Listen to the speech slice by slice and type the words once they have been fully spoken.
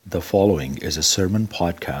The following is a sermon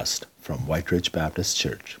podcast from White Ridge Baptist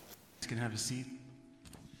Church. You can have a seat.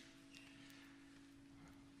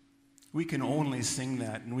 We can only sing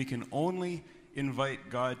that, and we can only invite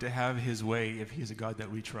God to have his way if he's a God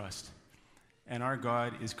that we trust. And our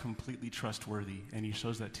God is completely trustworthy, and he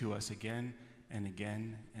shows that to us again and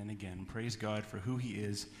again and again. Praise God for who he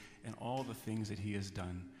is and all the things that he has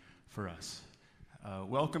done for us.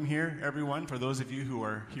 Welcome here, everyone. For those of you who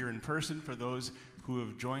are here in person, for those who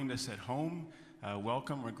have joined us at home,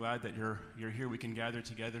 welcome. We're glad that you're here. We can gather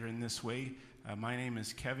together in this way. My name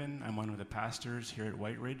is Kevin. I'm one of the pastors here at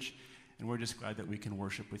White Ridge, and we're just glad that we can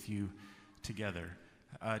worship with you together.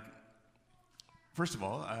 First of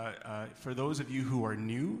all, for those of you who are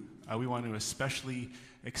new, we want to especially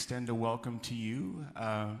extend a welcome to you.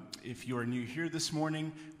 If you are new here this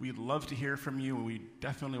morning, we'd love to hear from you, and we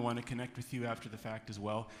definitely want to connect with you after the fact as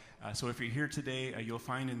well. So if you're here today, you'll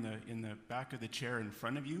find in the back of the chair in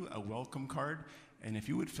front of you a welcome card, and if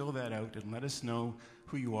you would fill that out and let us know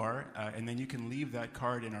who you are, and then you can leave that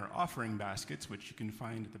card in our offering baskets, which you can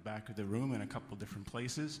find at the back of the room in a couple different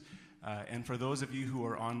places. And for those of you who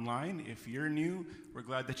are online, if you're new, we're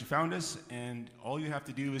glad that you found us, and all you have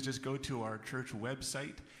to do is just go to our church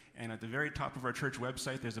website, and at the very top of our church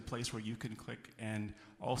website, there's a place where you can click and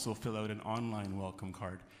also fill out an online welcome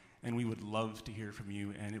card, and we would love to hear from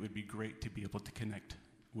you, and it would be great to be able to connect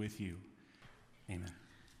with you. Amen.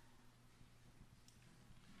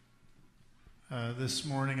 This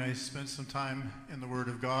morning I spent some time in the Word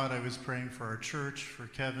of God. I was praying for our church, for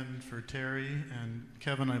Kevin, for Terry. And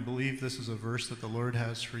Kevin, I believe this is a verse that the Lord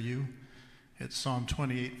has for you. It's Psalm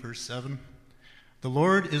 28, verse 7. The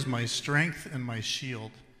Lord is my strength and my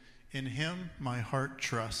shield. In him my heart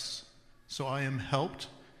trusts. So I am helped,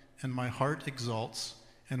 and my heart exalts.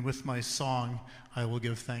 And with my song I will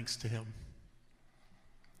give thanks to him.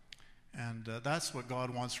 And that's what God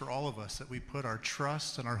wants for all of us, that we put our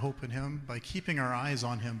trust and our hope in him by keeping our eyes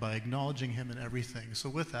on him, by acknowledging him in everything. So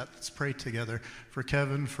with that, let's pray together for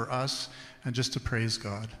Kevin, for us, and just to praise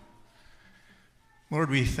God. Lord,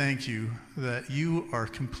 we thank you that you are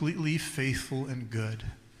completely faithful and good.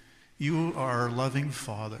 You are our loving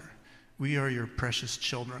Father. We are your precious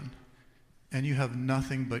children, and you have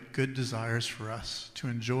nothing but good desires for us to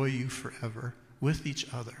enjoy you forever with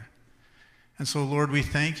each other. And so, Lord, we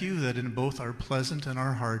thank you that in both our pleasant and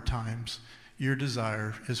our hard times, your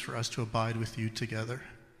desire is for us to abide with you together.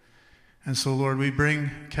 And so, Lord, we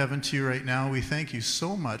bring Kevin to you right now. We thank you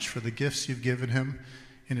so much for the gifts you've given him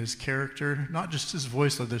in his character, not just his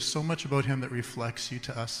voice, Lord. There's so much about him that reflects you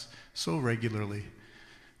to us so regularly.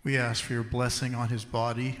 We ask for your blessing on his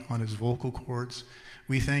body, on his vocal cords.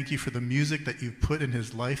 We thank you for the music that you've put in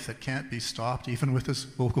his life that can't be stopped, even with his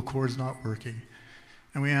vocal cords not working.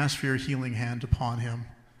 And we ask for your healing hand upon him.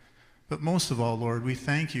 But most of all, Lord, we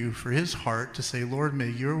thank you for his heart to say, Lord, may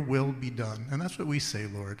your will be done. And that's what we say,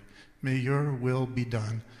 Lord. May your will be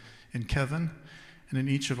done in Kevin and in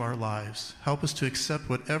each of our lives. Help us to accept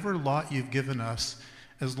whatever lot you've given us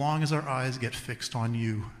as long as our eyes get fixed on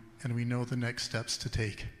you and we know the next steps to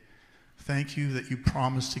take. Thank you that you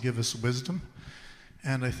promised to give us wisdom.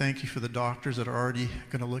 And I thank you for the doctors that are already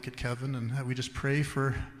going to look at Kevin. And we just pray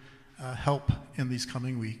for help in these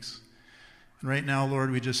coming weeks. And right now, Lord,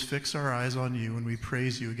 we just fix our eyes on you and we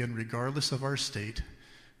praise you again, regardless of our state.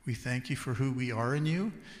 We thank you for who we are in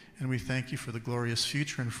you, and we thank you for the glorious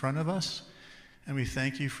future in front of us, and we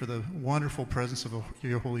thank you for the wonderful presence of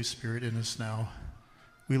your Holy Spirit in us now.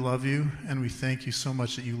 We love you, and we thank you so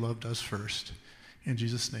much that you loved us first. In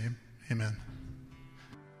Jesus' name, amen.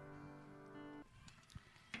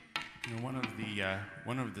 You know,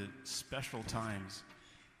 one of the special times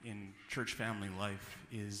in church family life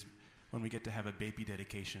is when we get to have a baby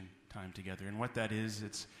dedication time together. And what that is,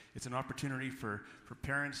 it's an opportunity for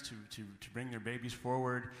parents to bring their babies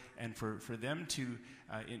forward, and for them to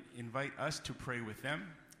invite us to pray with them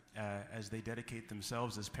as they dedicate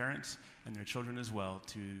themselves as parents and their children as well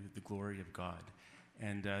to the glory of God.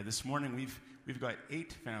 And this morning we've got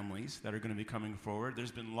 8 families that are going to be coming forward. There's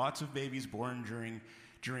been lots of babies born during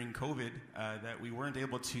COVID that we weren't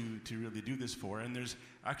able to really do this for. And there's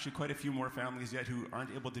actually quite a few more families yet who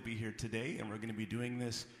aren't able to be here today, and we're going to be doing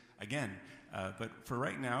this again. But for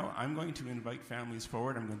right now, I'm going to invite families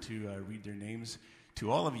forward. I'm going to read their names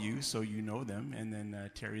to all of you so you know them, and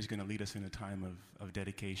then Terry's going to lead us in a time of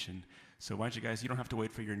dedication. So why don't you guys, you don't have to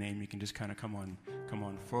wait for your name. You can just kind of come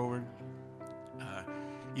on forward.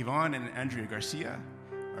 Yvonne and Andrea Garcia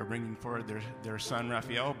are bringing forward their son,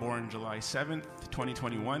 Raphael, born July 7th,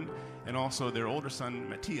 2021, and also their older son,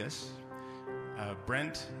 Matthias,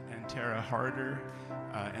 Brent and Tara Harder,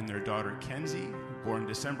 and their daughter, Kenzie, born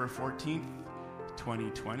December 14th,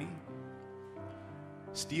 2020.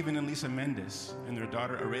 Stephen and Lisa Mendes and their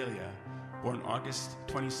daughter Aurelia, born August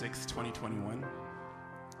 26, 2021.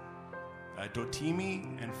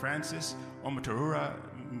 Dotimi and Francis Omotarura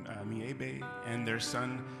Miebe and their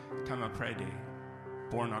son Tamaprede,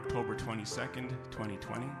 born October 22nd,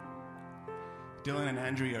 2020. Dylan and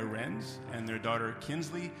Andrea Renz and their daughter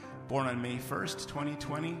Kinsley, born on May 1st,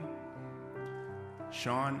 2020.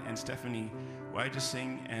 Sean and Stephanie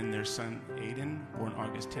Wajasingh and their son Aiden, born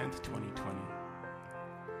August 10th, 2020.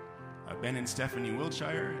 Ben and Stephanie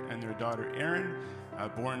Wiltshire and their daughter Erin,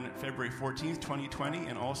 born February 14th, 2020,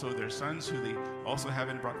 and also their sons, who they also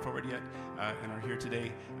haven't brought forward yet and are here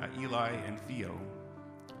today, Eli and Theo.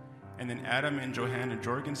 And then Adam and Johanna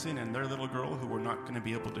Jorgensen and their little girl, who we're not going to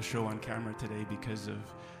be able to show on camera today because of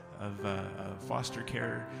foster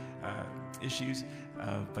care issues,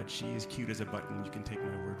 but she is cute as a button. You can take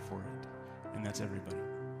my word for it. And that's everybody.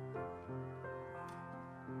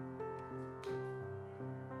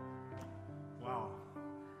 Wow.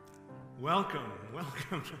 Welcome.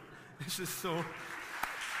 This is so... Oh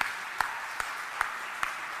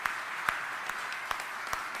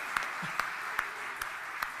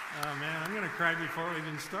man, I'm going to cry before we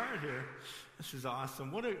even start here. This is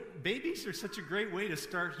awesome. Babies are such a great way to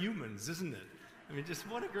start humans, isn't it? I mean, just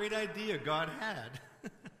what a great idea God had.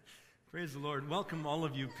 Praise the Lord. Welcome all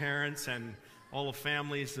of you parents and all the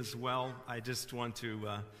families as well. I just want to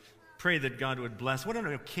pray that God would bless. What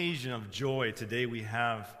an occasion of joy today we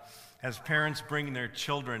have as parents bring their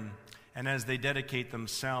children and as they dedicate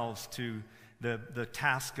themselves to the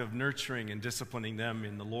task of nurturing and disciplining them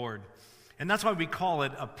in the Lord. And that's why we call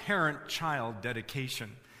it a parent-child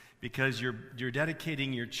dedication, because you're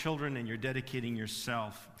dedicating your children and you're dedicating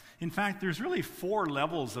yourself. In fact, there's really 4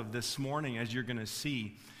 levels of this morning, as you're going to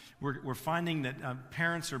see. We're finding that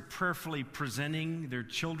parents are prayerfully presenting their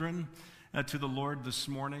children to the Lord this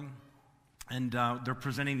morning, and they're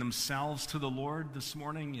presenting themselves to the Lord this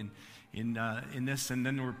morning in this, and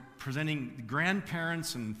then we're presenting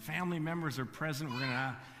grandparents and family members are present. We're going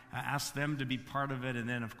to ask them to be part of it, and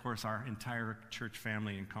then, of course, our entire church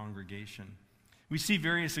family and congregation. We see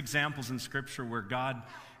various examples in Scripture where God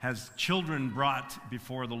has children brought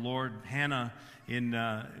before the Lord. Hannah, in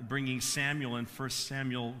bringing Samuel in 1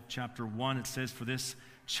 Samuel chapter 1, it says, "For this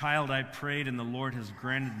child I prayed, and the Lord has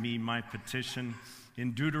granted me my petition."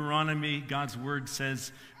 In Deuteronomy, God's word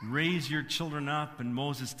says, "Raise your children up," and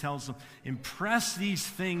Moses tells them, "Impress these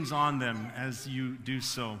things on them as you do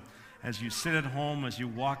so. As you sit at home, as you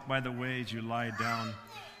walk by the way, as you lie down."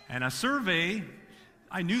 And a survey,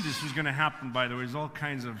 I knew this was going to happen, by the way. There's all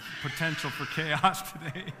kinds of potential for chaos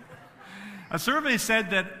today. A survey said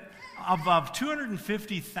that of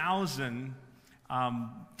 250,000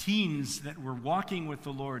 teens that were walking with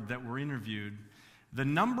the Lord that were interviewed, the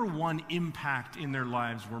number one impact in their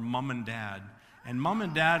lives were mom and dad. And mom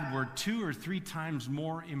and dad were 2 or 3 times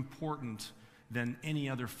more important than any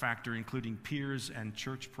other factor, including peers and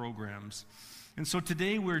church programs. And so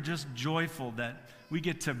today we're just joyful that we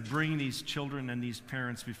get to bring these children and these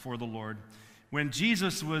parents before the Lord. When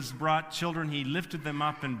Jesus was brought children, he lifted them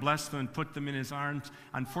up and blessed them and put them in his arms.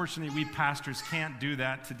 Unfortunately, we pastors can't do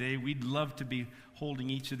that today. We'd love to be holding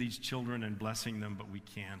each of these children and blessing them, but we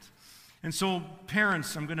can't. And so,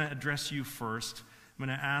 parents, I'm going to address you first. I'm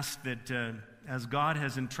going to ask that as God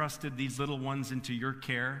has entrusted these little ones into your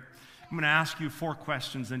care, I'm going to ask you 4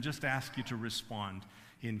 questions and just ask you to respond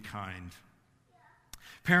in kind.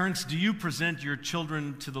 Parents, do you present your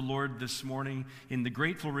children to the Lord this morning in the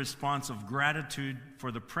grateful response of gratitude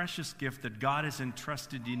for the precious gift that God has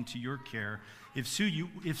entrusted into your care? If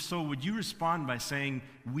so, would you respond by saying,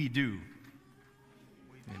 "We do"?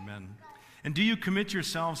 Amen. And do you commit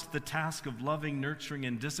yourselves to the task of loving, nurturing,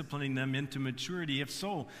 and disciplining them into maturity? If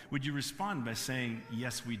so, would you respond by saying,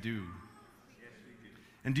 "Yes, we do"?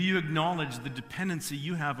 And do you acknowledge the dependency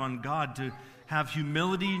you have on God to have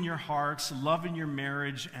humility in your hearts, love in your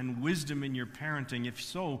marriage, and wisdom in your parenting? If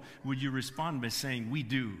so, would you respond by saying, "We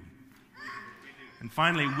do"? And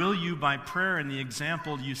finally, will you, by prayer and the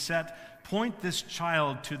example you set, point this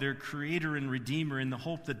child to their Creator and Redeemer in the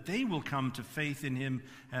hope that they will come to faith in Him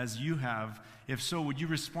as you have? If so, would you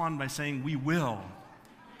respond by saying, "We will"?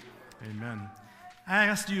 Amen. I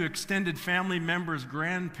asked you, extended family members,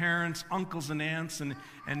 grandparents, uncles and aunts, and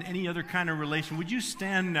any other kind of relation, would you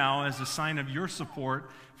stand now as a sign of your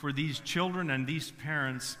support for these children and these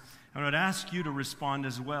parents? I would ask you to respond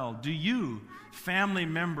as well. Do you, family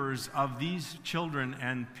members of these children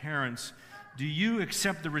and parents, Do you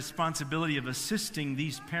accept the responsibility of assisting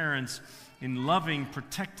these parents in loving,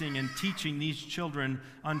 protecting, and teaching these children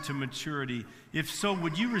unto maturity? If so,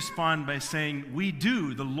 would you respond by saying, "We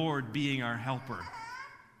do, the Lord being our helper"?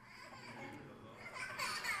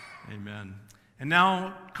 Amen. And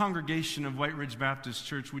now, congregation of White Ridge Baptist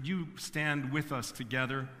Church, would you stand with us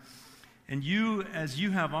together? And you, as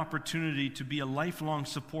you have opportunity to be a lifelong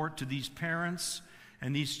support to these parents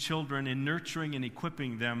and these children in nurturing and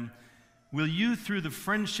equipping them, will you, through the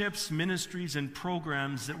friendships, ministries, and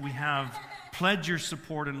programs that we have, pledge your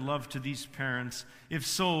support and love to these parents? If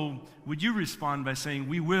so, would you respond by saying,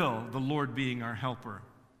 "We will, the Lord being our helper"?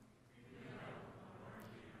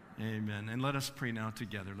 Amen. And let us pray now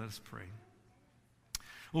together. Let us pray.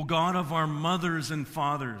 O God of our mothers and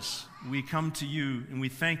fathers, we come to you and we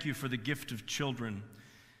thank you for the gift of children.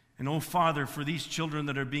 And O Father, for these children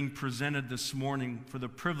that are being presented this morning, for the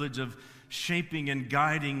privilege of shaping and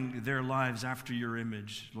guiding their lives after your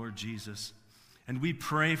image, Lord Jesus. And we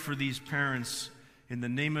pray for these parents. In the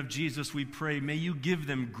name of Jesus, we pray, may you give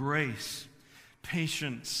them grace,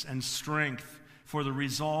 patience, and strength for the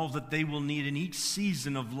resolve that they will need in each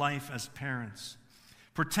season of life as parents.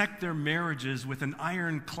 Protect their marriages with an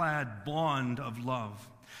ironclad bond of love.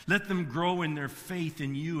 Let them grow in their faith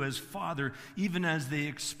in you as Father, even as they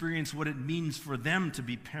experience what it means for them to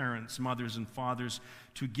be parents, mothers, and fathers,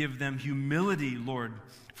 to give them humility, Lord,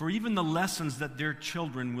 for even the lessons that their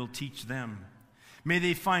children will teach them. May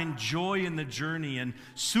they find joy in the journey and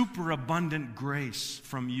superabundant grace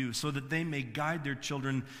from you so that they may guide their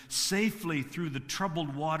children safely through the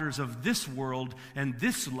troubled waters of this world and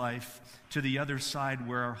this life to the other side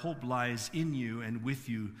where our hope lies in you and with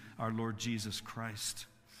you, our Lord Jesus Christ.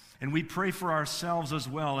 And we pray for ourselves as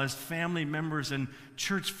well as family members and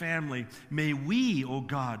church family. May we, O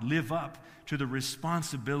God, live up to the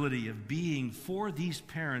responsibility of being for these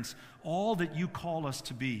parents all that you call us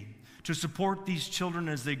to be. To support these children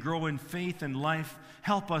as they grow in faith and life.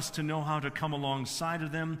 Help us to know how to come alongside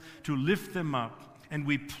of them, to lift them up. And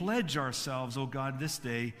we pledge ourselves, O God, this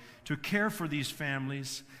day to care for these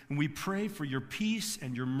families. And we pray for your peace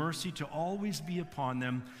and your mercy to always be upon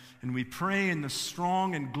them. And we pray in the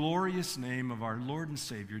strong and glorious name of our Lord and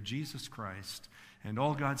Savior, Jesus Christ. And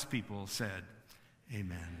all God's people said,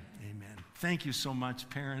 amen. Amen. Thank you so much,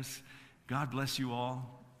 parents. God bless you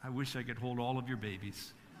all. I wish I could hold all of your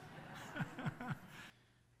babies.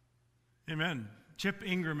 Amen. Chip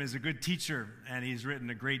Ingram is a good teacher, and he's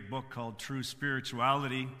written a great book called True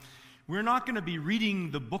Spirituality. We're not going to be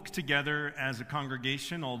reading the book together as a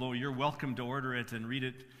congregation, although you're welcome to order it and read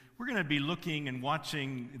it. We're going to be looking and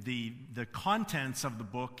watching the contents of the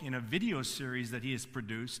book in a video series that he has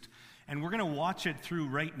produced, and we're going to watch it through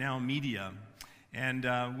Right Now Media. And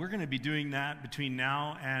we're going to be doing that between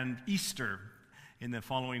now and Easter in the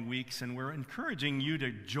following weeks, and we're encouraging you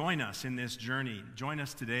to join us in this journey. Join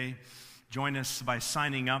us today. Join us by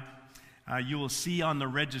signing up. You will see on the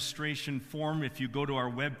registration form, if you go to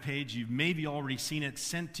our webpage, you've maybe already seen it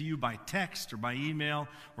sent to you by text or by email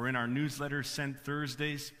or in our newsletter sent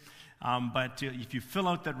Thursdays. But if you fill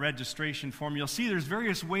out that registration form, you'll see there's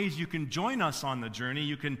various ways you can join us on the journey.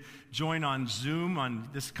 You can join on Zoom. On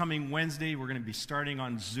this coming Wednesday, we're going to be starting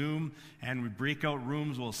on Zoom, and with breakout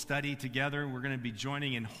rooms, we'll study together. We're going to be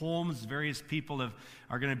joining in homes. Various people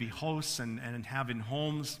are going to be hosts and have in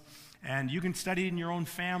homes, and you can study in your own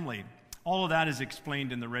family. All of that is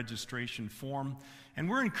explained in the registration form, and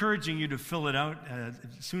we're encouraging you to fill it out as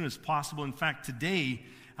soon as possible. In fact, today,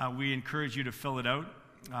 we encourage you to fill it out.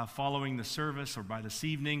 Following the service or by this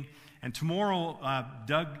evening. And tomorrow,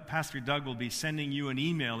 Pastor Doug will be sending you an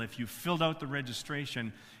email if you filled out the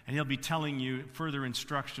registration, and he'll be telling you further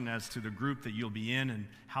instruction as to the group that you'll be in and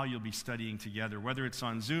how you'll be studying together, whether it's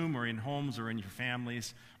on Zoom or in homes or in your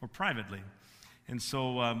families or privately. And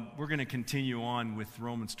so we're going to continue on with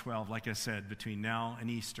Romans 12, like I said, between now and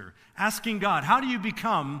Easter. Asking God, how do you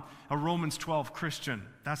become a Romans 12 Christian?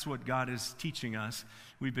 That's what God is teaching us.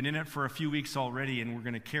 We've been in it for a few weeks already, and we're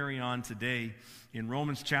going to carry on today in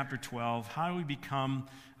Romans chapter 12. How do we become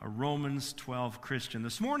a Romans 12 Christian?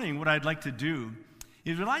 This morning, what I'd like to do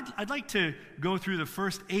is I'd like to go through the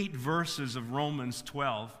first 8 verses of Romans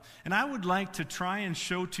 12, and I would like to try and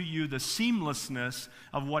show to you the seamlessness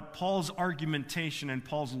of what Paul's argumentation and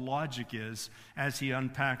Paul's logic is as he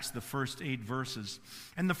unpacks the first 8 verses.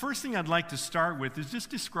 And the first thing I'd like to start with is just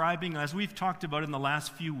describing, as we've talked about in the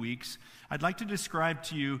last few weeks, I'd like to describe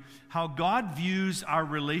to you how God views our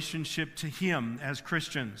relationship to Him as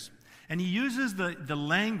Christians. And He uses the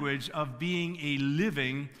language of being a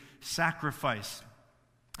living sacrifice.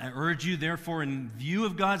 I urge you, therefore, in view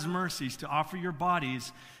of God's mercies, to offer your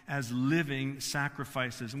bodies as living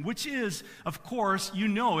sacrifices, which is, of course, you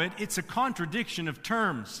know it, it's a contradiction of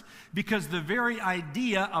terms, because the very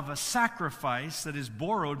idea of a sacrifice that is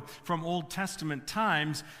borrowed from Old Testament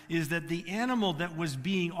times is that the animal that was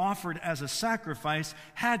being offered as a sacrifice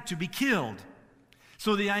had to be killed.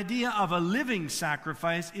 So the idea of a living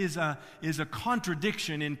sacrifice is a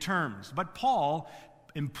contradiction in terms. But Paul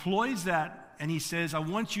employs that, and he says, I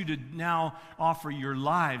want you to now offer your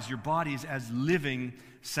lives, your bodies, as living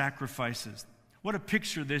sacrifices. What a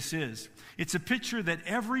picture this is. It's a picture that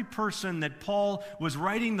every person that Paul was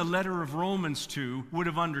writing the letter of Romans to would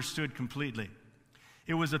have understood completely.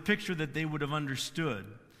 It was a picture that they would have understood.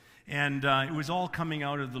 And it was all coming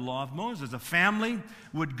out of the law of Moses. A family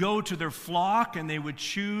would go to their flock and they would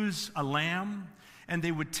choose a lamb. And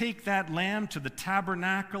they would take that lamb to the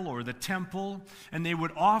tabernacle or the temple, and they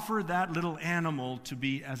would offer that little animal to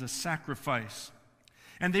be as a sacrifice.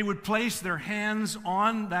 And they would place their hands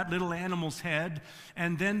on that little animal's head,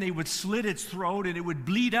 and then they would slit its throat, and it would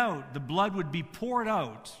bleed out. The blood would be poured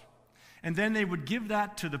out. And then they would give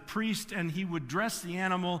that to the priest, and he would dress the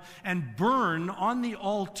animal and burn on the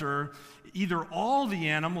altar either all the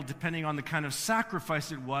animal, depending on the kind of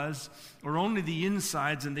sacrifice it was, or only the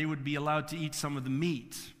insides, and they would be allowed to eat some of the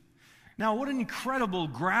meat. Now, what an incredible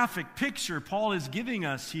graphic picture Paul is giving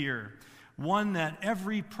us here, one that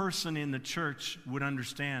every person in the church would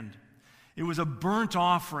understand. It was a burnt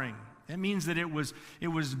offering. That means that it was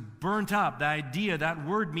burnt up. The idea, that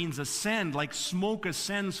word means ascend, like smoke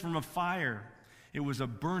ascends from a fire. It was a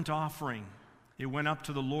burnt offering. It went up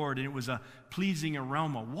to the Lord, and it was a pleasing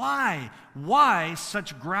aroma. Why? Why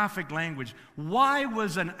such graphic language? Why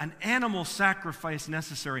was an animal sacrifice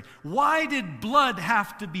necessary? Why did blood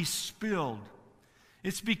have to be spilled?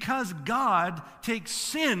 It's because God takes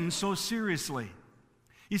sin so seriously.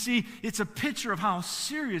 You see, it's a picture of how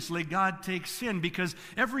seriously God takes sin, because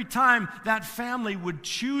every time that family would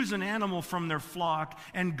choose an animal from their flock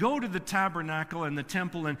and go to the tabernacle and the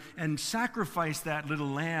temple and sacrifice that little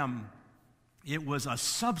lamb, it was a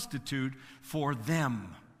substitute for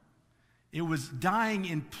them. It was dying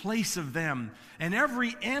in place of them. And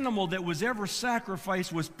every animal that was ever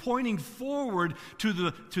sacrificed was pointing forward to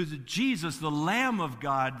the Jesus, the Lamb of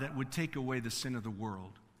God that would take away the sin of the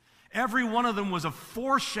world. Every one of them was a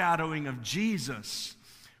foreshadowing of Jesus,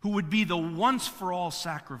 who would be the once-for-all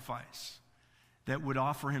sacrifice that would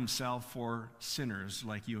offer himself for sinners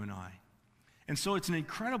like you and I. And so it's an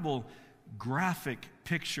incredible graphic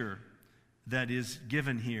picture that is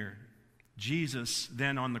given here. Jesus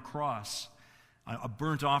then on the cross, a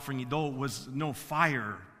burnt offering, though it was no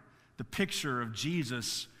fire, the picture of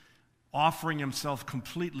Jesus offering himself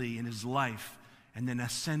completely in his life and then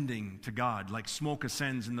ascending to God, like smoke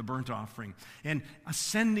ascends in the burnt offering, and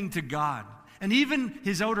ascending to God. And even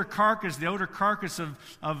his outer carcass, the outer carcass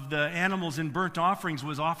of the animals in burnt offerings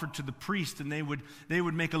was offered to the priest, and they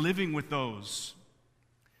would make a living with those.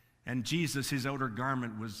 And Jesus, his outer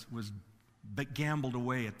garment was gambled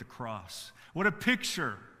away at the cross. What a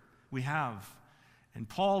picture we have. And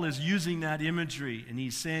Paul is using that imagery, and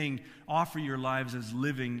he's saying, offer your lives as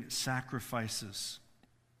living sacrifices.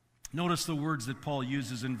 Notice the words that Paul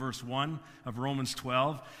uses in verse 1 of Romans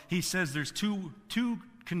 12. He says there's two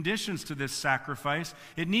conditions to this sacrifice.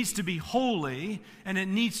 It needs to be holy, and it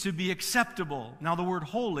needs to be acceptable. Now, the word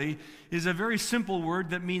holy is a very simple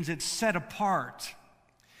word that means it's set apart.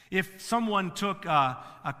 If someone took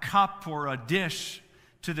a cup or a dish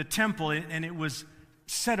to the temple and it was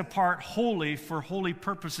set apart holy for holy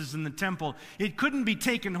purposes in the temple, it couldn't be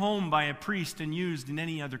taken home by a priest and used in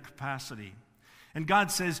any other capacity. And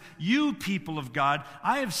God says, you people of God,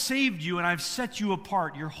 I have saved you and I've set you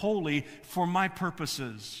apart. You're holy for my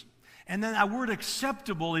purposes. And then that word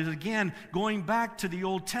acceptable is, again, going back to the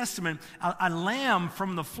Old Testament. A lamb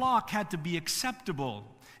from the flock had to be acceptable.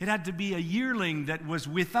 It had to be a yearling that was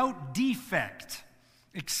without defect,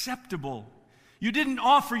 acceptable. You didn't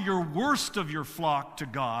offer your worst of your flock to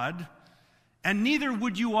God, and neither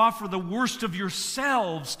would you offer the worst of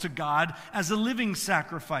yourselves to God as a living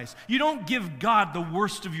sacrifice. You don't give God the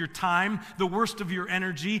worst of your time, the worst of your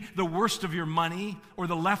energy, the worst of your money, or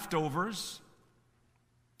the leftovers.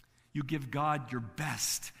 You give God your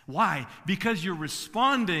best. Why? Because you're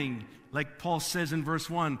responding, like Paul says in verse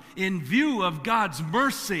 1, in view of God's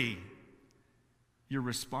mercy. You're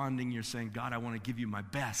responding, you're saying, God, I want to give you my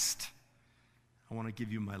best. I want to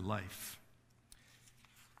give you my life.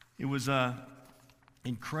 It was a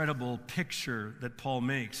incredible picture that Paul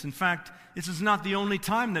makes. In fact, this is not the only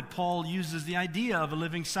time that Paul uses the idea of a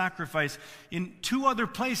living sacrifice. In 2 other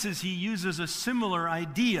places, he uses a similar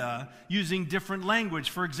idea using different language.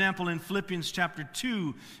 For example, in Philippians chapter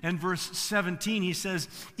 2 and verse 17, he says,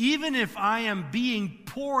 "Even if I am being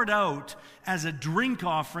poured out as a drink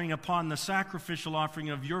offering upon the sacrificial offering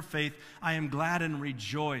of your faith, I am glad and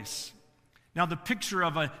rejoice." Now, the picture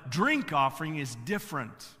of a drink offering is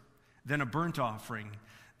different than a burnt offering.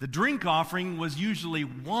 The drink offering was usually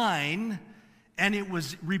wine, and it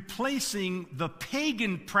was replacing the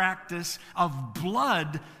pagan practice of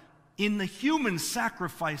blood in the human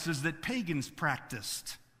sacrifices that pagans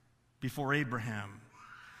practiced before Abraham.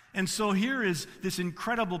 And so here is this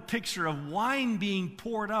incredible picture of wine being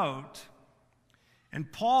poured out. And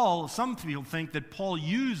Paul, some people think that Paul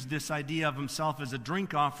used this idea of himself as a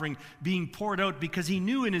drink offering being poured out because he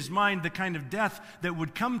knew in his mind the kind of death that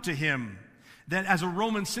would come to him. That as a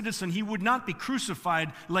Roman citizen, he would not be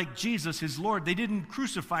crucified like Jesus, his Lord. They didn't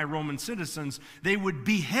crucify Roman citizens. They would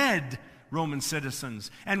behead Roman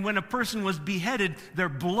citizens. And when a person was beheaded, their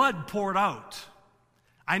blood poured out.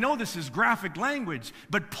 I know this is graphic language,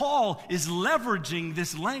 but Paul is leveraging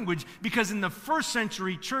this language because in the first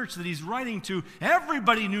century church that he's writing to,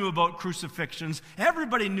 everybody knew about crucifixions,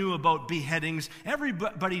 everybody knew about beheadings,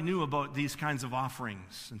 everybody knew about these kinds of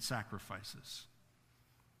offerings and sacrifices.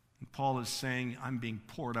 And Paul is saying, I'm being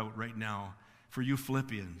poured out right now for you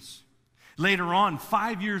Philippians. Later on,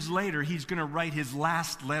 5 years later, he's going to write his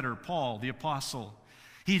last letter, Paul, the apostle.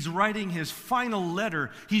 He's writing his final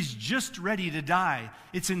letter. He's just ready to die.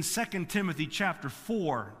 It's in 2 Timothy chapter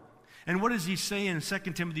 4. And what does he say in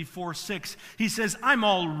 2 Timothy 4:6? He says, I'm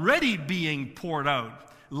already being poured out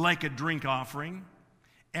like a drink offering,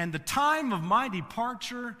 and the time of my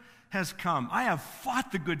departure has come. I have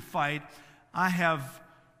fought the good fight. I have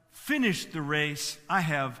finished the race. I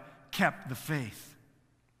have kept the faith.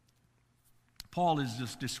 Paul is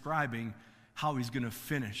just describing how he's going to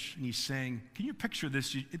finish. And he's saying, can you picture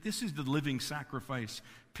this? This is the living sacrifice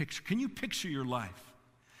picture. Can you picture your life?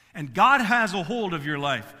 And God has a hold of your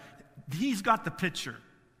life. He's got the picture.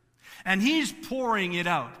 And he's pouring it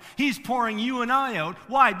out. He's pouring you and I out.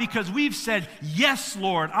 Why? Because we've said, yes,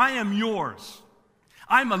 Lord, I am yours.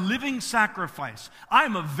 I'm a living sacrifice.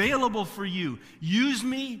 I'm available for you. Use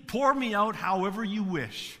me, pour me out however you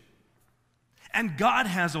wish. And God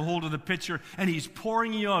has a hold of the pitcher, and he's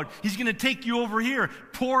pouring you out. He's going to take you over here,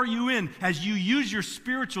 pour you in as you use your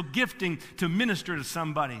spiritual gifting to minister to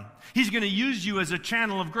somebody. He's going to use you as a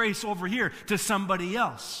channel of grace over here to somebody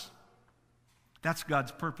else. That's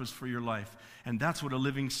God's purpose for your life, and that's what a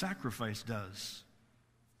living sacrifice does.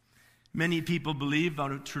 Many people believe,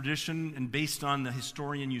 out of tradition and based on the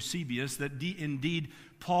historian Eusebius, that indeed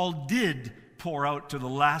Paul did pour out to the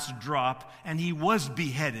last drop, and he was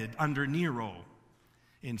beheaded under Nero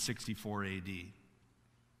in 64 AD.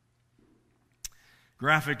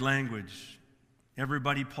 Graphic language.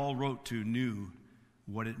 Everybody Paul wrote to knew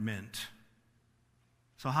what it meant.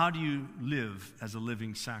 So how do you live as a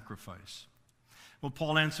living sacrifice? Well,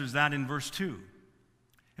 Paul answers that in verse 2.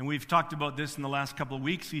 And we've talked about this in the last couple of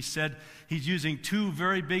weeks. He said, he's using 2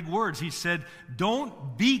 very big words. He said,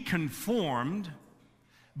 don't be conformed,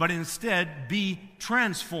 but instead be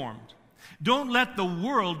transformed. Don't let the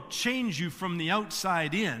world change you from the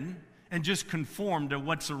outside in and just conform to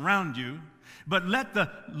what's around you, but let the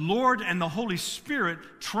Lord and the Holy Spirit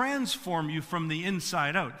transform you from the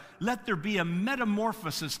inside out. Let there be a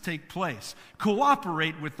metamorphosis take place.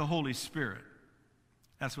 Cooperate with the Holy Spirit.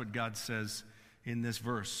 That's what God says in this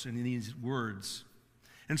verse and in these words.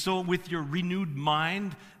 And so with your renewed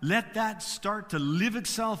mind, let that start to live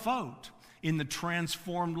itself out in the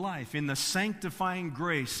transformed life, in the sanctifying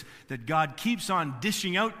grace that God keeps on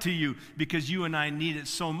dishing out to you because you and I need it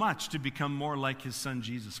so much to become more like His Son,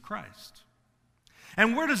 Jesus Christ.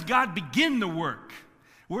 And where does God begin the work?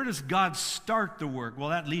 Where does God start the work? Well,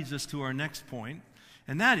 that leads us to our next point,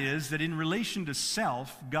 and that is that in relation to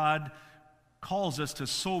self, God calls us to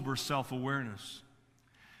sober self-awareness.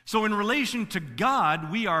 So in relation to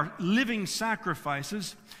God, we are living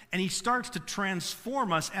sacrifices, and He starts to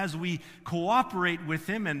transform us as we cooperate with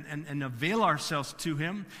Him and avail ourselves to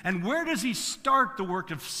Him. And where does He start the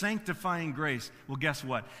work of sanctifying grace? Well, guess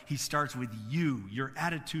what? He starts with you, your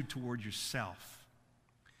attitude toward yourself.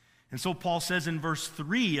 And so Paul says in verse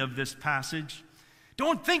 3 of this passage,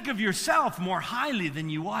 don't think of yourself more highly than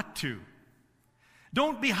you ought to.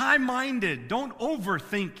 Don't be high-minded. Don't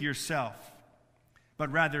overthink yourself, but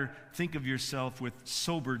rather think of yourself with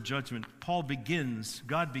sober judgment. God begins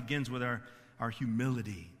with our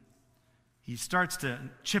humility. He starts to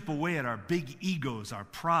chip away at our big egos, our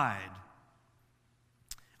pride.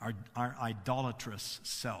 our idolatrous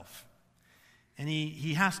self. And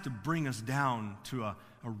he has to bring us down to a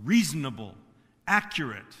reasonable,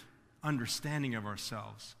 accurate understanding of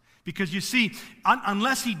ourselves. Because you see,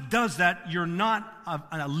 unless he does that, you're not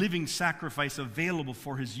a living sacrifice available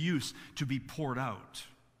for his use to be poured out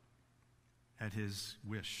at his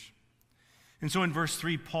wish. And so in verse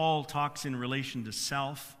 3, Paul talks in relation to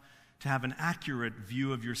self, to have an accurate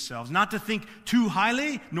view of yourselves, not to think too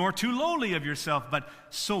highly nor too lowly of yourself, but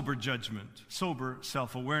sober judgment, sober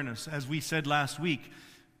self-awareness. As we said last week,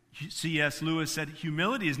 C.S. Lewis said,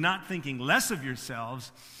 humility is not thinking less of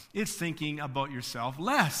yourselves, it's thinking about yourself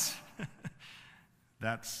less.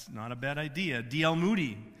 That's not a bad idea. D.L.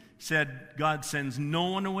 Moody said, God sends no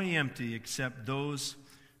one away empty except those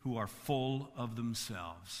who are full of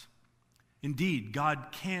themselves. Indeed, God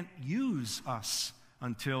can't use us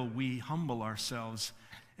until we humble ourselves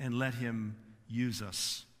and let him use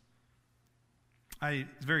us.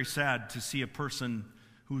 It's very sad to see a person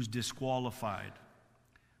who's disqualified,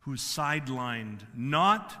 who's sidelined,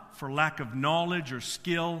 not for lack of knowledge or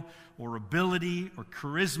skill or ability or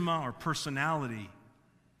charisma or personality,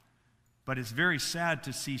 but it's very sad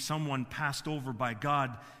to see someone passed over by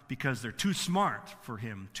God because they're too smart for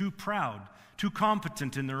him, too proud, too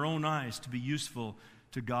competent in their own eyes to be useful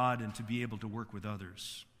to God and to be able to work with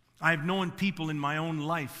others. I've known people in my own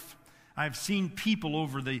life. I've seen people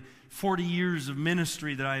over the 40 years of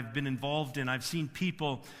ministry that I've been involved in. I've seen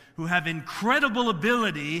people who have incredible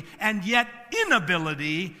ability and yet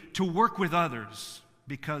inability to work with others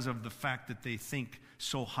because of the fact that they think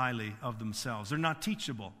so highly of themselves. They're not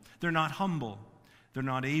teachable. They're not humble. They're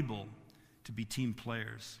not able to be team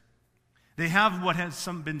players. They have what has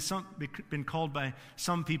been called by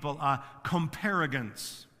some people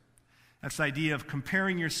comparigance. That's the idea of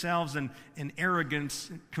comparing yourselves and arrogance,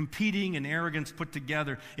 competing and arrogance put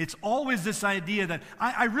together. It's always this idea that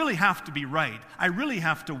I really have to be right. I really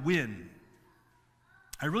have to win.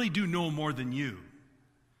 I really do know more than you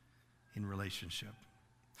in relationship.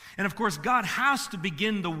 And of course, God has to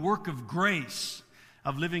begin the work of grace,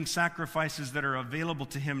 of living sacrifices that are available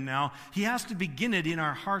to him now. He has to begin it in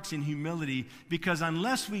our hearts in humility, because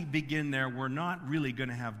unless we begin there, we're not really going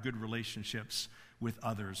to have good relationships with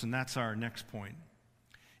others. And that's our next point,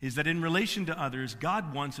 is that in relation to others,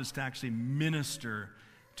 God wants us to actually minister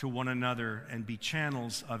to one another and be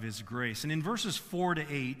channels of his grace. And in verses 4 to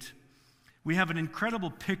 8, we have an incredible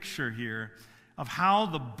picture here of how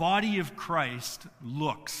the body of Christ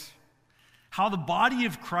looks. How the body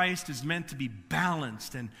of Christ is meant to be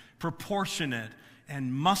balanced and proportionate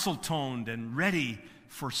and muscle-toned and ready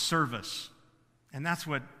for service. And that's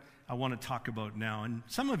what I want to talk about now. And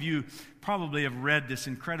some of you probably have read this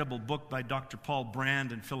incredible book by Dr. Paul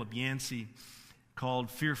Brand and Philip Yancey called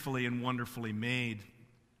Fearfully and Wonderfully Made.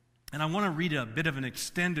 And I want to read a bit of an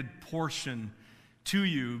extended portion to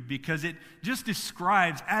you because it just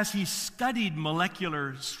describes, as he studied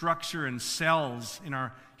molecular structure and cells in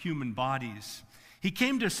our human bodies, he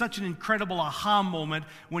came to such an incredible aha moment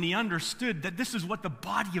when he understood that this is what the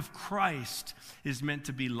body of Christ is meant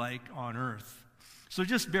to be like on earth. So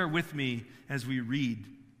just bear with me as we read,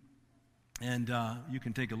 and you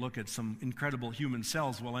can take a look at some incredible human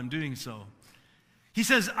cells while I'm doing so. He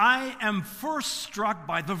says, I am first struck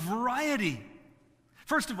by the variety.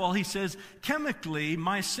 First of all, he says, chemically,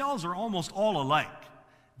 my cells are almost all alike,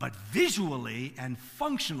 but visually and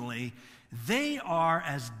functionally, they are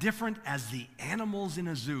as different as the animals in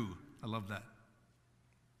a zoo. I love that.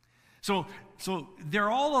 So they're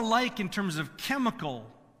all alike in terms of chemical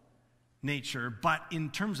nature, but in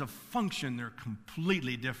terms of function, they're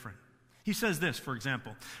completely different. He says this, for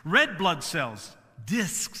example, red blood cells,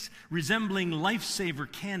 discs resembling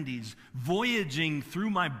lifesaver candies, voyaging through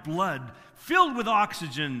my blood, filled with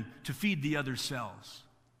oxygen to feed the other cells.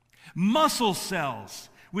 Muscle cells,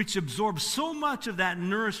 which absorb so much of that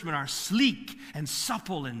nourishment, are sleek and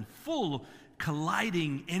supple and full,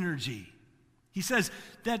 colliding energy. He says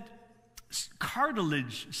that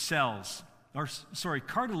cartilage cells,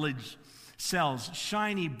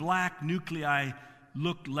 shiny black nuclei,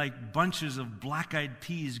 look like bunches of black-eyed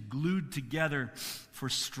peas glued together for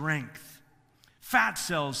strength. Fat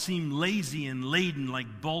cells seem lazy and laden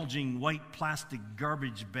like bulging white plastic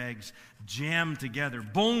garbage bags jammed together.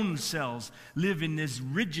 Bone cells live in these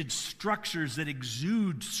rigid structures that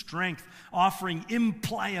exude strength, offering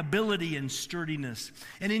impliability and sturdiness.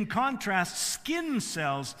 And in contrast, skin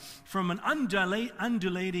cells from an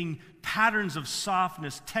undulating patterns of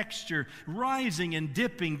softness, texture, rising and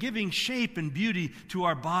dipping, giving shape and beauty to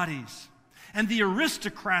our bodies. And the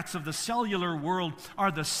aristocrats of the cellular world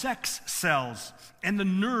are the sex cells and the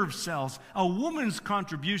nerve cells. A woman's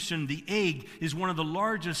contribution, the egg, is one of the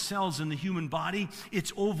largest cells in the human body.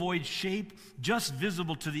 Its ovoid shape, just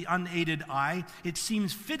visible to the unaided eye. It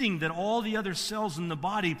seems fitting that all the other cells in the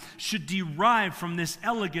body should derive from this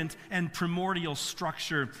elegant and primordial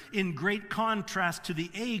structure. In great contrast to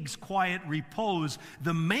the egg's quiet repose,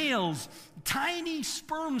 the male's tiny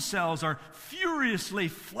sperm cells are furiously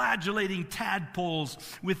flagellating tadpoles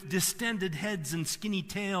with distended heads and skinny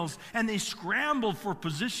tails, and they scramble for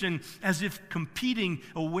position as if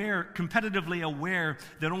competitively aware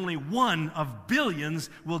that only one of billions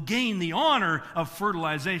will gain the honor of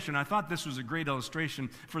fertilization. I thought this was a great illustration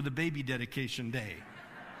for the baby dedication day.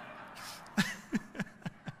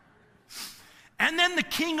 And then the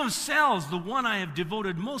king of cells, the one I have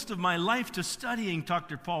devoted most of my life to studying,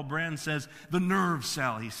 Dr. Paul Brand says, the nerve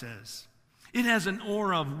cell, he says. It has an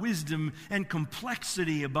aura of wisdom and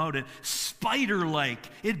complexity about it, spider-like.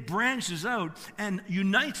 It branches out and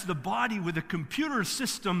unites the body with a computer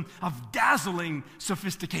system of dazzling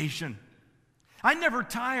sophistication. I never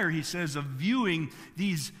tire, he says, of viewing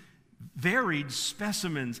these varied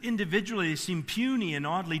specimens. Individually, they seem puny and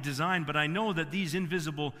oddly designed, but I know that these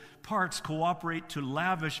invisible parts cooperate to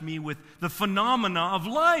lavish me with the phenomena of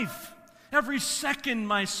life. Every second,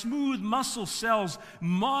 my smooth muscle cells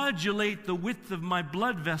modulate the width of my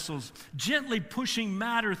blood vessels, gently pushing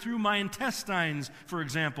matter through my intestines, for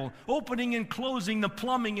example, opening and closing the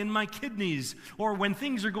plumbing in my kidneys, or when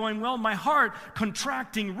things are going well, my heart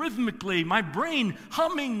contracting rhythmically, my brain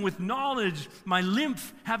humming with knowledge, my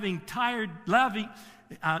lymph leaving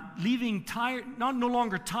tired, no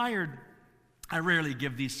longer tired. I rarely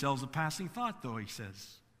give these cells a passing thought, though, he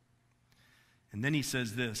says. And then he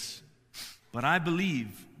says this, but I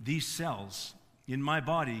believe these cells in my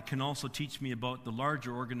body can also teach me about the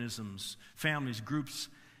larger organisms, families, groups,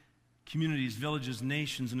 communities, villages,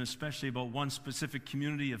 nations, and especially about one specific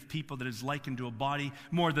community of people that is likened to a body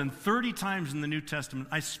more than 30 times in the New Testament.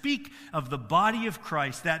 I speak of the body of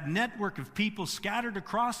Christ, that network of people scattered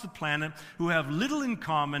across the planet who have little in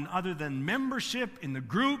common other than membership in the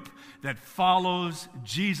group that follows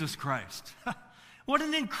Jesus Christ. What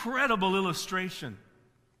an incredible illustration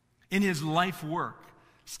in his life work,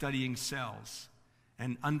 studying cells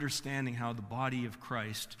and understanding how the body of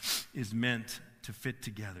Christ is meant to fit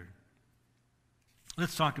together.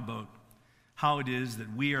 Let's talk about how it is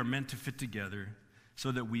that we are meant to fit together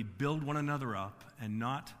so that we build one another up and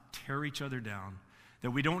not tear each other down,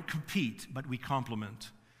 that we don't compete, but we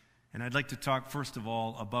complement. And I'd like to talk, first of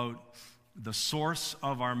all, about the source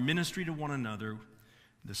of our ministry to one another,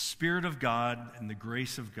 the Spirit of God and the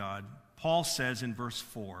grace of God. Paul says in verse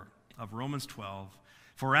 4 of Romans 12,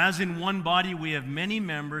 for as in one body we have many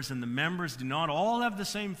members, and the members do not all have the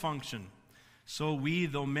same function, so we,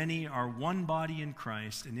 though many, are one body in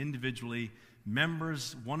Christ, and individually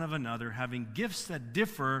members one of another, having gifts that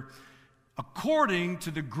differ according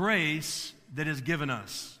to the grace that is given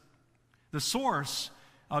us. The source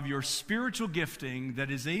of your spiritual gifting that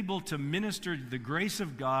is able to minister the grace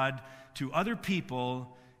of God to other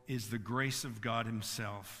people is the grace of God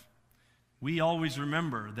himself. We always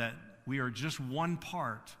remember that we are just one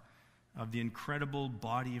part of the incredible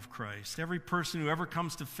body of Christ. Every person who ever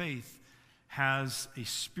comes to faith has a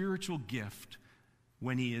spiritual gift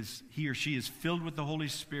when he or she is filled with the Holy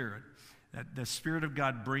Spirit. That the Spirit of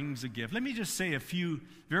God brings a gift. Let me just say a few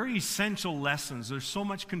very essential lessons. There's so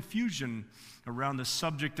much confusion around the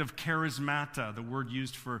subject of charismata, the word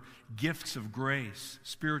used for gifts of grace,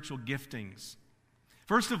 spiritual giftings.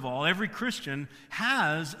 First of all, every Christian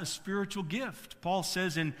has a spiritual gift. Paul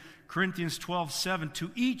says in Corinthians 12:7,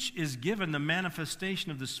 to each is given the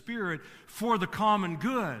manifestation of the Spirit for the common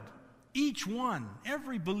good. Each one,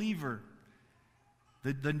 every believer,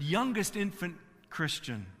 the youngest infant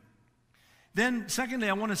Christian. Then, secondly,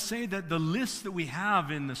 I want to say that the list that we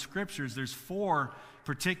have in the Scriptures, there's four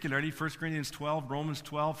particularly, 1 Corinthians 12, Romans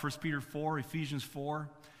 12, 1 Peter 4, Ephesians 4.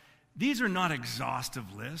 These are not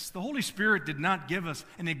exhaustive lists. The Holy Spirit did not give us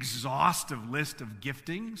an exhaustive list of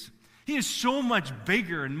giftings. He is so much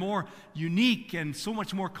bigger and more unique and so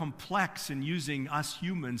much more complex in using us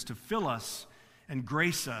humans to fill us and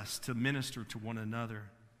grace us to minister to one another.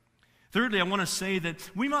 Thirdly, I want to say that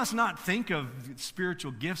we must not think of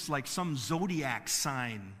spiritual gifts like some zodiac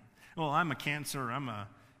sign. Well, I'm a Cancer, I'm a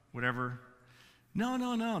whatever.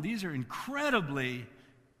 No. These are incredibly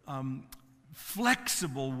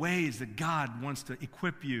flexible ways that God wants to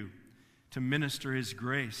equip you to minister his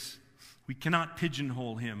grace. We cannot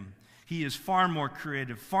pigeonhole him. he is far more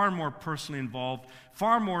creative, far more personally involved,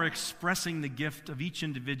 far more expressing the gift of each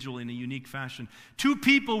individual in a unique fashion. Two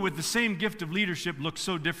people with the same gift of leadership look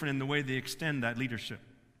so different in the way they extend that leadership.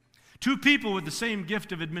 Two people with the same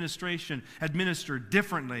gift of administration administer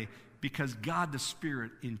differently because God the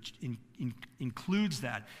Spirit includes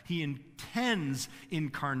that. He intends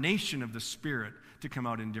incarnation of the Spirit to come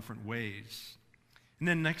out in different ways. And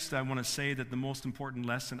then next I want to say that the most important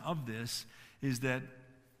lesson of this is that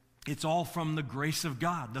it's all from the grace of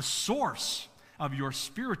God. The source of your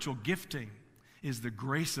spiritual gifting is the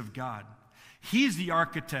grace of God. He's the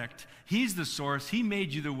architect. He's the source. He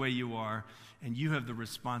made you the way you are, and you have the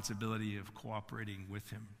responsibility of cooperating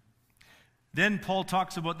with him. Then Paul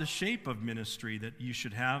talks about the shape of ministry that you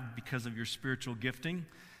should have because of your spiritual gifting.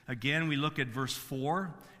 Again, we look at verse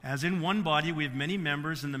 4. As in one body we have many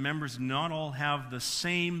members, and the members not all have the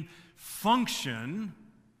same function.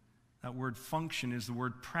 That word function is the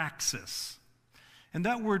word praxis. And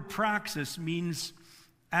that word praxis means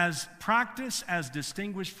as practice as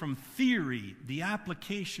distinguished from theory, the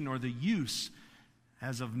application or the use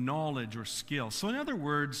as of knowledge or skill. So in other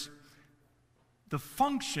words, the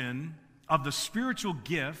function of the spiritual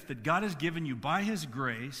gift that God has given you by his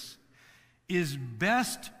grace is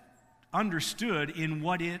best understood in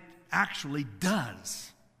what it actually does.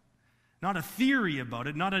 Not a theory about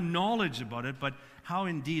it, not a knowledge about it, but how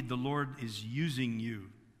indeed the Lord is using you.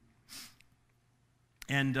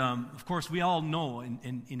 And of course, we all know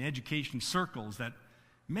in education circles that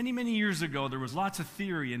many, many years ago there was lots of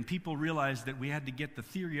theory, and people realized that we had to get the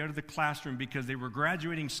theory out of the classroom because they were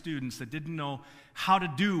graduating students that didn't know how to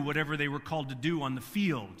do whatever they were called to do on the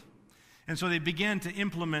field. And so they began to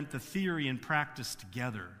implement the theory and practice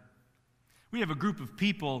together. We have a group of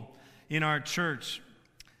people in our church,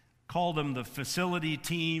 call them the facility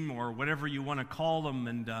team or whatever you want to call them.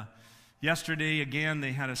 And yesterday, again,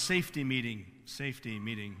 they had a safety meeting.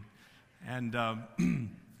 And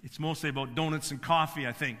it's mostly about donuts and coffee,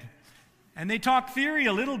 I think. And they talk theory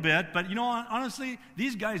a little bit, but honestly,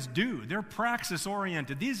 these guys do. They're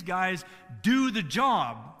praxis-oriented. These guys do the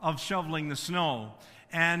job of shoveling the snow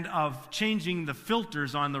and of changing the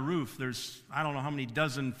filters on the roof. There's, I don't know how many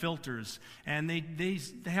dozen filters. And they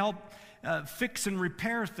help fix and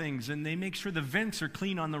repair things, and they make sure the vents are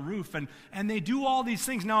clean on the roof, and they do all these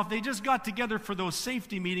things. Now, if they just got together for those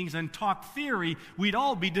safety meetings and talk theory, we'd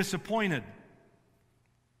all be disappointed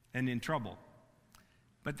and in trouble.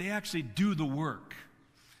 But they actually do the work.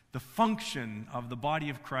 The function of the body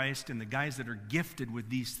of Christ and the guys that are gifted with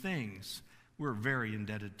these things, we're very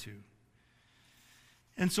indebted to.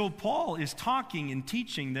 And so Paul is talking and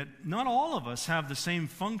teaching that not all of us have the same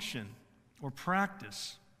function or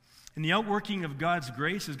practice. And the outworking of God's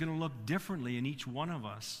grace is going to look differently in each one of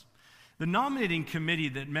us. The nominating committee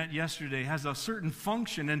that met yesterday has a certain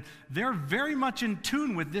function, and they're very much in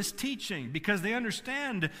tune with this teaching because they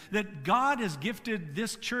understand that God has gifted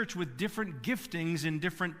this church with different giftings in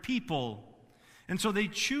different people. And so they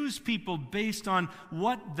choose people based on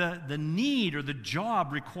what the need or the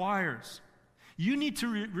job requires. You need to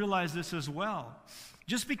realize this as well.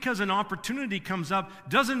 Just because an opportunity comes up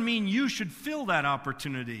doesn't mean you should fill that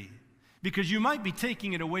opportunity, because you might be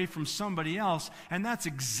taking it away from somebody else, and that's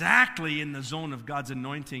exactly in the zone of God's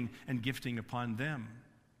anointing and gifting upon them.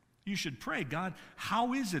 You should pray, God,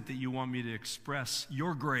 how is it that you want me to express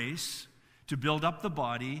your grace to build up the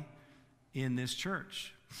body in this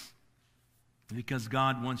church? Because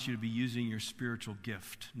God wants you to be using your spiritual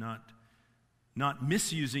gift, not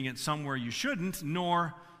misusing it somewhere you shouldn't,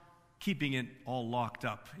 nor keeping it all locked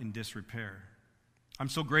up in disrepair. I'm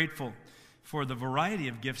so grateful for the variety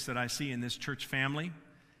of gifts that I see in this church family,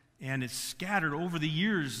 and it's scattered over the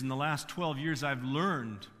years. In the last 12 years, I've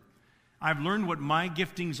learned what my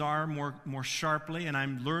giftings are more sharply, and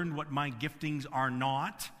I've learned what my giftings are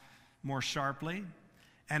not more sharply.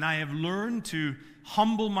 And I have learned to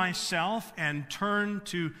humble myself and turn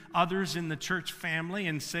to others in the church family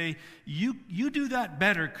and say, you do that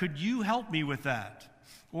better. Could you help me with that?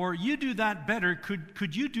 Or you do that better.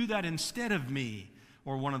 Could you do that instead of me?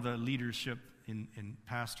 Or one of the leadership in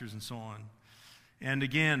pastors and so on. And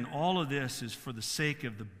again, all of this is for the sake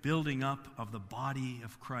of the building up of the body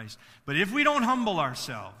of Christ. But if we don't humble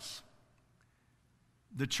ourselves,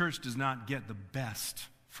 the church does not get the best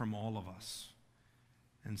from all of us.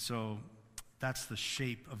 And so that's the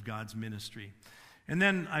shape of God's ministry. And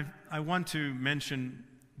then I want to mention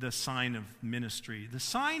the sign of ministry. The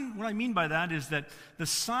sign, what I mean by that is that the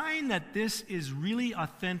sign that this is really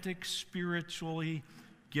authentic, spiritually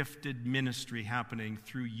gifted ministry happening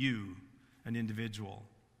through you, an individual.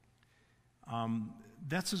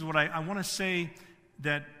 This is what I want to say,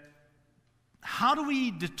 that how do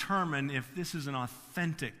we determine if this is an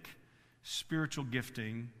authentic spiritual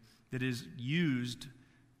gifting that is used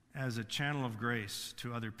as a channel of grace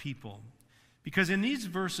to other people? Because in these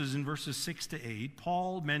verses, in verses 6 to 8,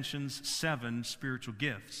 Paul mentions 7 spiritual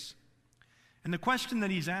gifts. And the question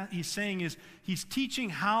that he's saying is, he's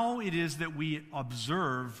teaching how it is that we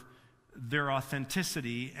observe their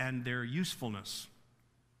authenticity and their usefulness.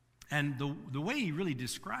 And the way he really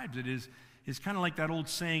describes it is kind of like that old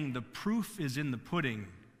saying, the proof is in the pudding.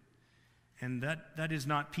 And that is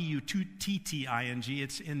not P-U-T-T-I-N-G,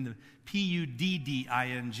 it's in the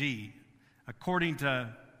P-U-D-D-I-N-G. According to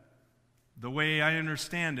the way I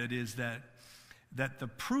understand it is that the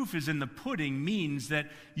proof is in the pudding means that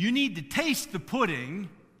you need to taste the pudding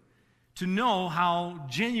to know how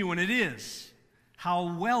genuine it is,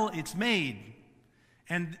 how well it's made.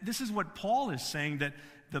 And this is what Paul is saying, that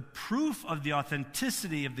the proof of the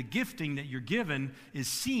authenticity of the gifting that you're given is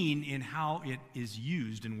seen in how it is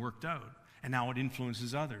used and worked out and how it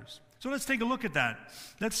influences others. So let's take a look at that.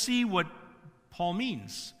 Let's see what Paul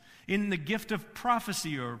means. In the gift of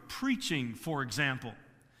prophecy or preaching, for example,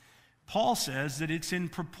 Paul says that it's in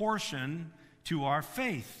proportion to our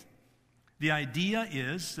faith. The idea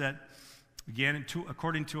is that, again,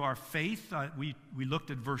 according to our faith, we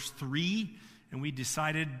looked at verse 3, and we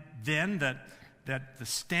decided then that the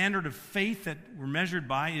standard of faith that we're measured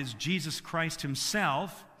by is Jesus Christ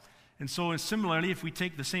himself. And so similarly, if we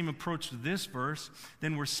take the same approach to this verse,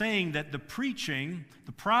 then we're saying that the preaching,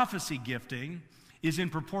 the prophecy gifting, is in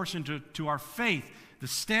proportion to our faith. The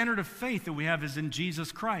standard of faith that we have is in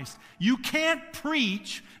Jesus Christ. You can't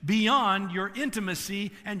preach beyond your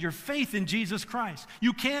intimacy and your faith in Jesus Christ.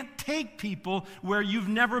 You can't take people where you've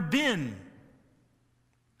never been.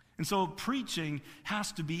 And so preaching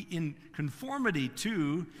has to be in conformity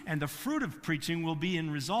to, and the fruit of preaching will be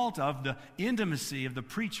in result of the intimacy of the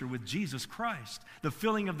preacher with Jesus Christ, the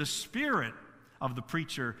filling of the Spirit of the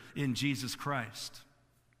preacher in Jesus Christ.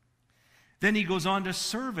 Then he goes on to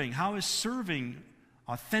serving. How is serving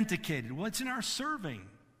authenticated? Well, it's in our serving.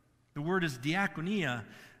 The word is diakonia,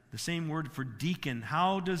 the same word for deacon.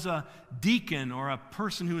 How does a deacon or a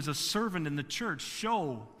person who is a servant in the church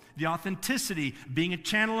show the authenticity, being a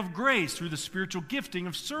channel of grace through the spiritual gifting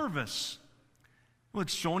of service? Well,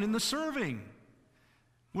 it's shown in the serving.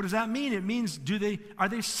 What does that mean? It means, are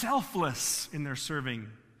they selfless in their serving?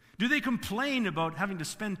 Do they complain about having to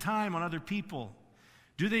spend time on other people?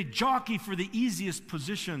 Do they jockey for the easiest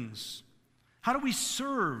positions? How do we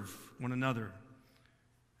serve one another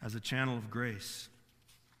as a channel of grace?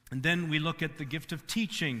 And then we look at the gift of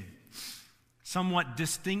teaching, somewhat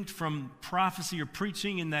distinct from prophecy or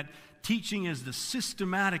preaching in that teaching is the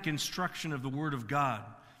systematic instruction of the Word of God.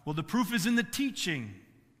 Well, the proof is in the teaching.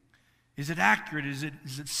 Is it accurate? Is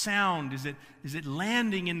it sound? Is it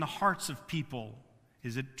landing in the hearts of people?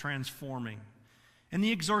 Is it transforming? And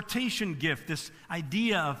the exhortation gift, this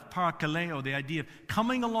idea of parakaleo, the idea of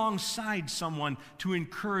coming alongside someone to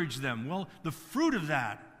encourage them. Well, the fruit of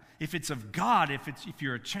that, if it's of God, if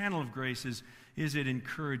you're a channel of grace, is it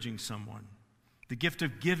encouraging someone? The gift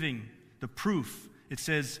of giving, the proof, it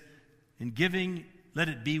says, in giving, let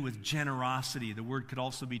it be with generosity. The word could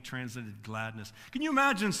also be translated gladness. Can you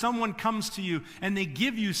imagine someone comes to you and they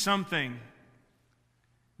give you something,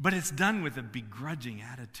 but it's done with a begrudging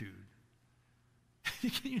attitude?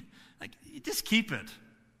 You just keep it.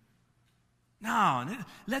 No,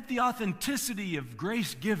 let the authenticity of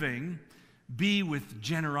grace giving be with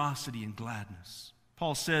generosity and gladness.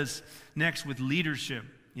 Paul says next with leadership,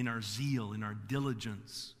 in our zeal, in our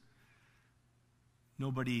diligence.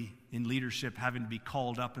 Nobody in leadership having to be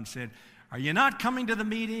called up and said, are you not coming to the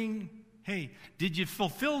meeting? Hey, did you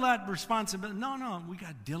fulfill that responsibility? No, we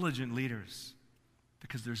got diligent leaders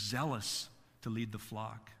because they're zealous to lead the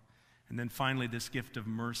flock. And then finally, this gift of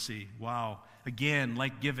mercy. Wow. Again,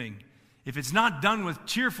 like giving. If it's not done with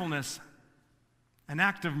cheerfulness, an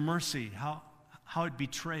act of mercy, how it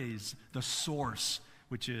betrays the source,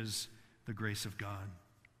 which is the grace of God.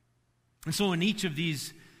 And so in each of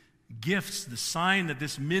these gifts, the sign that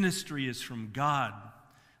this ministry is from God,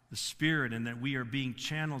 the Spirit, and that we are being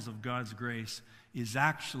channels of God's grace is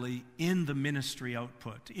actually in the ministry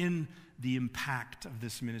output, in the impact of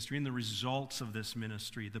this ministry, in the results of this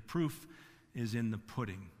ministry. The proof is in the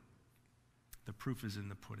pudding. The proof is in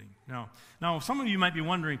the pudding. Now, some of you might be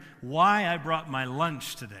wondering why I brought my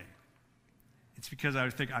lunch today. It's because I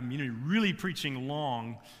think I'm really preaching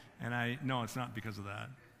long, and no, it's not because of that.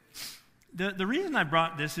 The reason I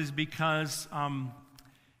brought this is because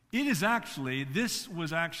this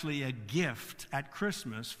was actually a gift at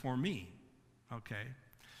Christmas for me. Okay.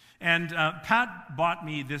 And Pat bought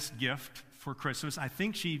me this gift for Christmas. I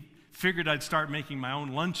think she figured I'd start making my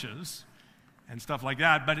own lunches and stuff like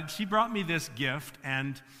that. But she brought me this gift,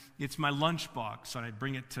 and it's my lunchbox, and I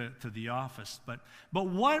bring it to the office. But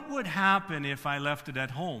what would happen if I left it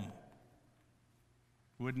at home?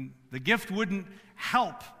 The gift wouldn't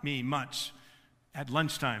help me much at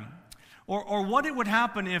lunchtime. Or what it would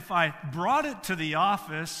happen if I brought it to the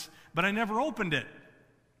office, but I never opened it?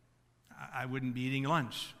 I wouldn't be eating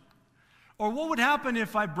lunch. Or what would happen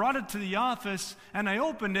if I brought it to the office and I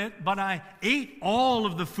opened it, but I ate all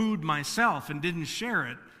of the food myself and didn't share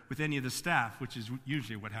it with any of the staff, which is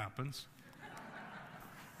usually what happens.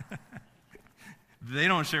 They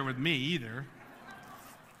don't share with me either.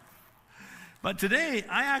 But today,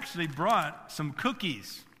 I actually brought some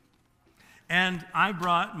cookies. And I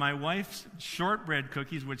brought my wife's shortbread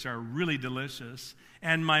cookies, which are really delicious.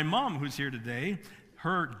 And my mom, who's here today,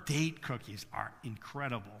 her date cookies are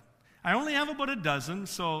incredible. I only have about a dozen,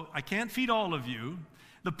 so I can't feed all of you.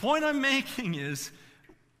 The point I'm making is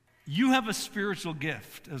you have a spiritual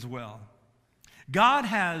gift as well. God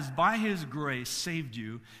has, by His grace, saved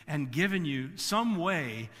you and given you some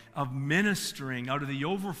way of ministering out of the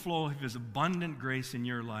overflow of His abundant grace in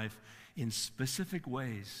your life in specific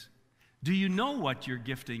ways. Do you know what your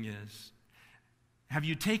gifting is? Have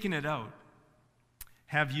you taken it out?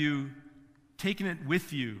 Have you taken it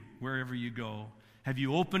with you wherever you go? Have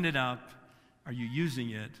you opened it up? Are you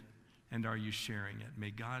using it? And are you sharing it?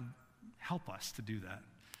 May God help us to do that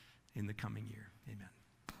in the coming year. Amen.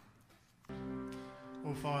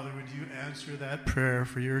 Oh, Father, would you answer that prayer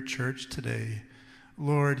for your church today?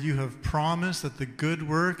 Lord, you have promised that the good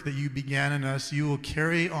work that you began in us, you will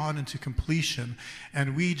carry on into completion.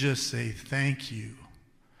 And we just say thank you.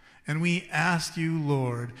 And we ask you,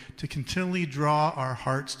 Lord, to continually draw our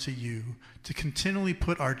hearts to you, to continually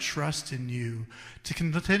put our trust in you, to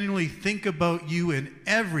continually think about you in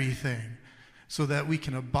everything so that we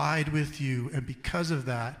can abide with you. And because of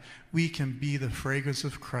that, we can be the fragrance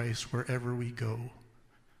of Christ wherever we go.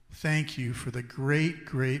 Thank you for the great,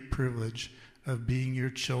 great privilege of being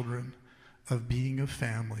your children, of being a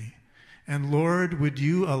family. And Lord, would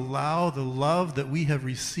you allow the love that we have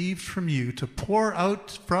received from you to pour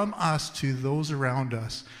out from us to those around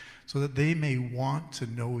us so that they may want to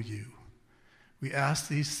know you. We ask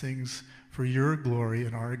these things for your glory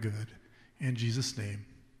and our good. In Jesus' name,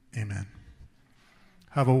 amen.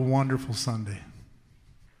 Have a wonderful Sunday.